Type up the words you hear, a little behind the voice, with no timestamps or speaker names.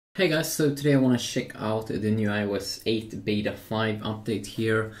Hey guys, so today I want to check out the new iOS 8 Beta 5 update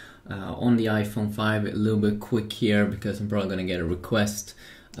here on the iPhone 5. A little bit quick here because I'm probably going to get a request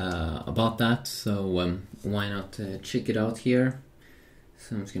about that, so why not check it out here.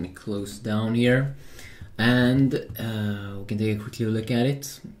 So I'm just going to close down here and we can take a quick look at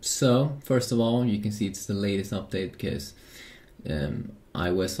it. So first of all, you can see it's the latest update because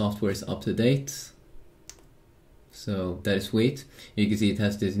iOS software is up to date. So that is sweet. You can see it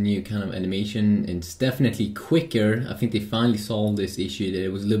has this new kind of animation. It's definitely quicker. I think they finally solved this issue that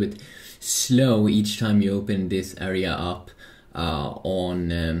it was a little bit slow each time you open this area up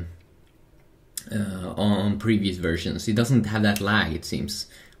on previous versions. It doesn't have that lag, it seems,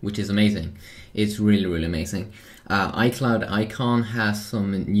 which is amazing. It's really amazing. iCloud icon has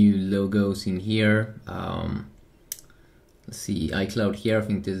some new logos in here. Let's see, iCloud here, I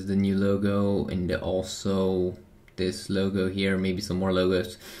think this is the new logo, and also this logo here, maybe some more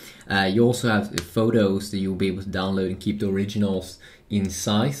logos. You also have photos that you'll be able to download and keep the originals in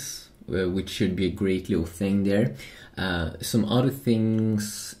size, which should be a great little thing there. Some other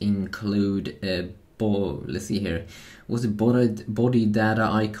things include, let's see here, was it body data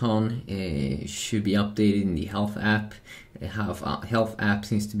icon should be updated in the health app. Health app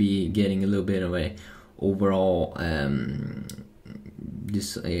seems to be getting a little bit of a overall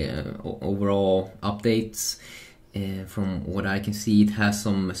overall updates. From what I can see, it has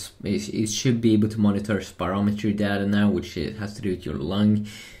some. It should be able to monitor spirometry data now, which it has to do with your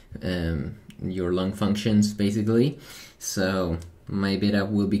lung functions basically. So maybe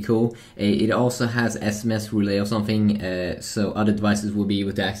that will be cool. It also has SMS relay or something, so other devices will be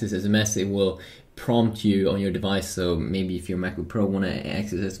able to access SMS. It will prompt you on your device, so maybe if your MacBook Pro want to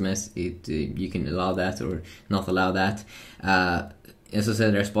access SMS, you can allow that or not allow that. As I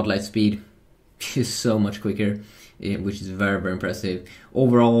said, their spotlight speed is so much quicker, which is very impressive.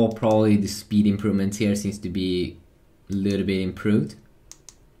 Overall, probably the speed improvements here seems to be a little bit improved,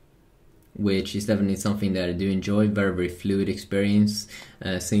 which is definitely something that I do enjoy. Very fluid experience.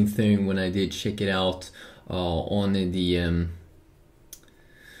 Same thing when I did check it out on the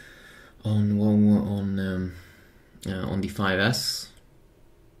on the 5S.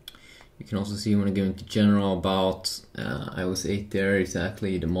 You can also see when I go into general about iOS 8 there,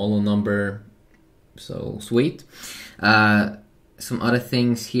 exactly the model number. So sweet. Some other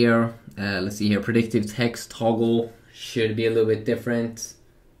things here. Let's see here. Predictive text toggle should be a little bit different.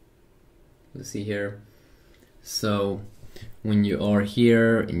 Let's see here. So when you are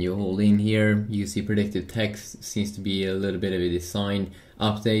here and you hold in here, you see predictive text seems to be a little bit of a design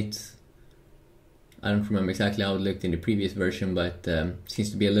update. I don't remember exactly how it looked in the previous version, but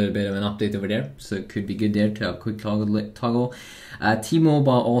seems to be a little bit of an update over there, so it could be good there to have a quick toggle.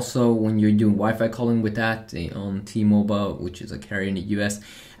 T-Mobile also, when you're doing Wi-Fi calling with that on T-Mobile, which is a carrier in the US,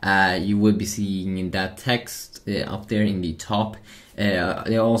 you will be seeing that text up there in the top.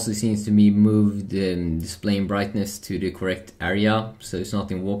 It also seems to be moved displaying brightness to the correct area, so it's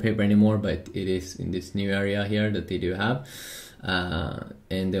not in wallpaper anymore, but it is in this new area here that they do have.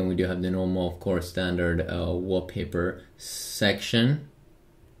 And then we do have the normal, of course, standard wallpaper section.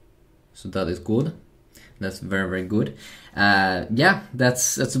 So that is good. That's very good. Yeah,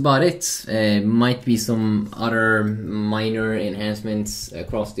 that's about it. Might be some other minor enhancements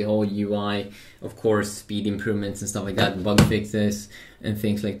across the whole UI. Of course, speed improvements and stuff like that, bug fixes and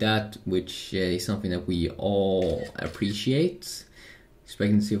things like that, which is something that we all appreciate.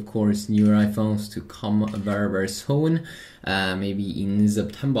 Expecting to see, of course, newer iPhones to come very soon, maybe in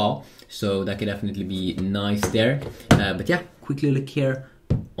September, so that could definitely be nice there. But yeah, quickly look here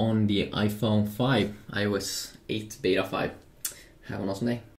on the iPhone 5, iOS 8 Beta 5. Have an awesome day.